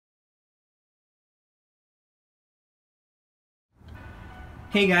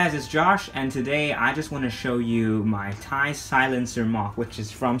Hey guys, it's Josh, and today I just want to show you my TIE Silencer MOC, which is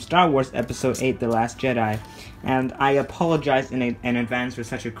from Star Wars Episode 8, The Last Jedi. And I apologize in advance for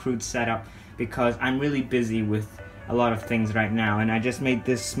such a crude setup, because I'm really busy with a lot of things right now, and I just made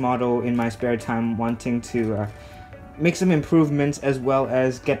this model in my spare time wanting to make some improvements as well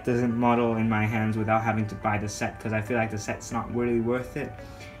as get the model in my hands without having to buy the set, because I feel like the set's not really worth it.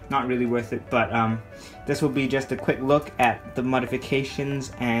 But this will be just a quick look at the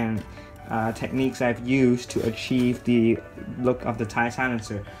modifications and techniques I've used to achieve the look of the TIE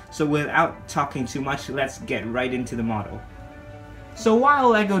Silencer. So without talking too much, let's get right into the model. So while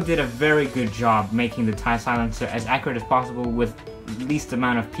LEGO did a very good job making the TIE Silencer as accurate as possible with least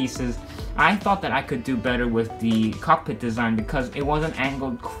amount of pieces, I thought that I could do better with the cockpit design because it wasn't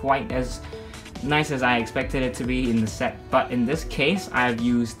angled quite as nice as I expected it to be in the set. But in this case, I've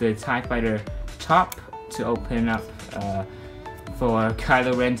used the TIE Fighter top to open up for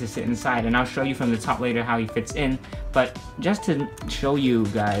Kylo Ren to sit inside, and I'll show you from the top later how he fits in. But just to show you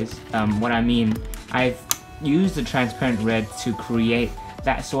guys what I mean, I've used the transparent red to create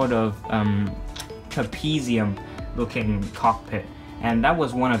that sort of trapezium looking cockpit, and that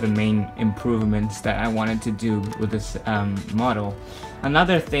was one of the main improvements that I wanted to do with this model.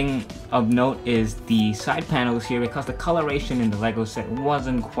 Another thing of note is the side panels here, because the coloration in the LEGO set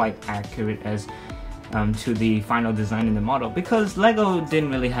wasn't quite accurate as to the final design in the model, because LEGO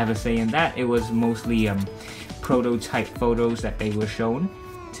didn't really have a say in that. It was mostly prototype photos that they were shown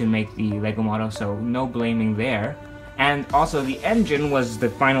to make the LEGO model, so no blaming there. And also the engine was the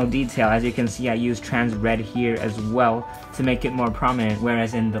final detail. As you can see, I used trans red here as well to make it more prominent,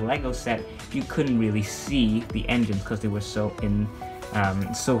 whereas in the LEGO set you couldn't really see the engines because they were so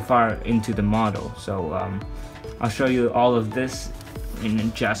far into the model. So I'll show you all of this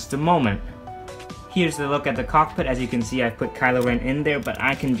in just a moment. Here's the look at the cockpit. As you can see, I put Kylo Ren in there, but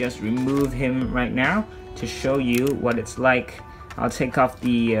I can just remove him right now to show you what it's like. I'll take off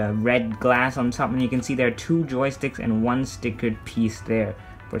the red glass on top, and you can see there are two joysticks and one stickered piece there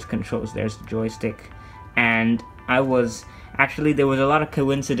for its controls. There's the joystick, and there was a lot of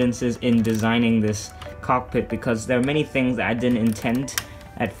coincidences in designing this cockpit, because there are many things that I didn't intend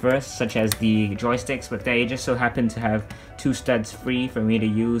at first, such as the joysticks, but they just so happened to have two studs free for me to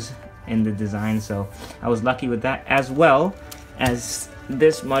use in the design, so I was lucky with that, as well as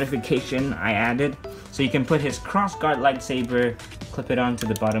this modification I added, so you can put his crossguard lightsaber, clip it onto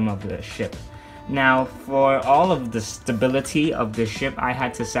the bottom of the ship. Now, for all of the stability of the ship, I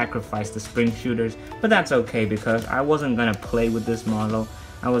had to sacrifice the spring shooters, but that's okay because I wasn't gonna play with this model.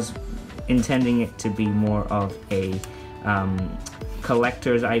 I was intending it to be more of a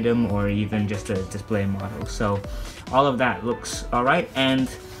collector's item or even just a display model. So all of that looks alright, and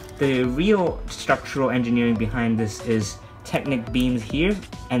the real structural engineering behind this is Technic beams here,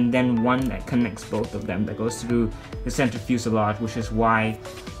 and then one that connects both of them that goes through the center fuselage, which is why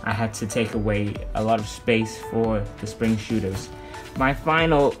I had to take away a lot of space for the spring shooters. My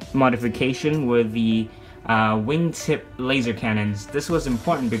final modification were the wingtip laser cannons. This was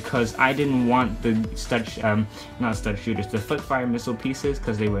important because I didn't want the the footfire missile pieces,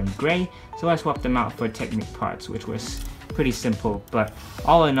 because they were in gray, so I swapped them out for Technic parts, which was pretty simple. But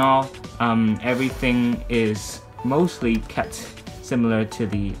all in all, everything is mostly kept similar to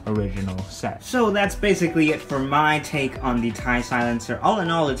the original set. So that's basically it for my take on the TIE Silencer. All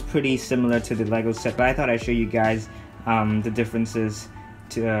in all, it's pretty similar to the LEGO set, but I thought I'd show you guys the differences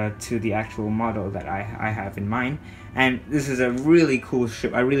to the actual model that I have in mind. And this is a really cool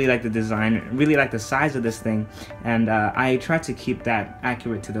ship. I really like the design, really like the size of this thing, and I tried to keep that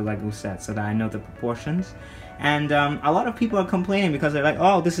accurate to the LEGO set so that I know the proportions. And a lot of people are complaining because they're like,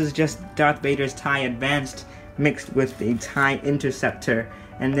 oh, this is just Darth Vader's TIE Advanced mixed with a TIE Interceptor,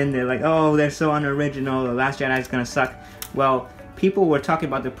 and then they're like, oh, they're so unoriginal, The Last Jedi is gonna suck. Well, people were talking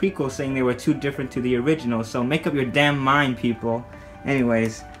about the prequel saying they were too different to the original, so make up your damn mind, people.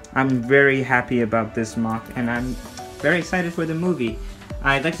 Anyways, I'm very happy about this MOC, and I'm very excited for the movie.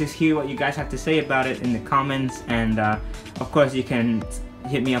 I'd like to hear what you guys have to say about it in the comments, and of course you can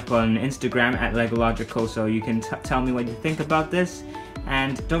hit me up on Instagram at LegoLogical, so you can tell me what you think about this.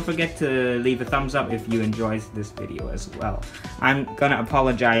 And don't forget to leave a thumbs up if you enjoyed this video as well. I'm gonna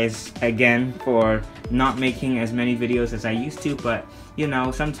apologize again for not making as many videos as I used to, but you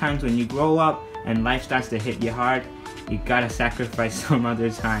know, sometimes when you grow up and life starts to hit you hard, you gotta sacrifice some other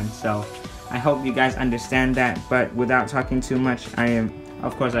time. So I hope you guys understand that, but without talking too much,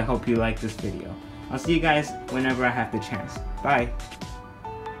 of course I hope you like this video. I'll see you guys whenever I have the chance. Bye!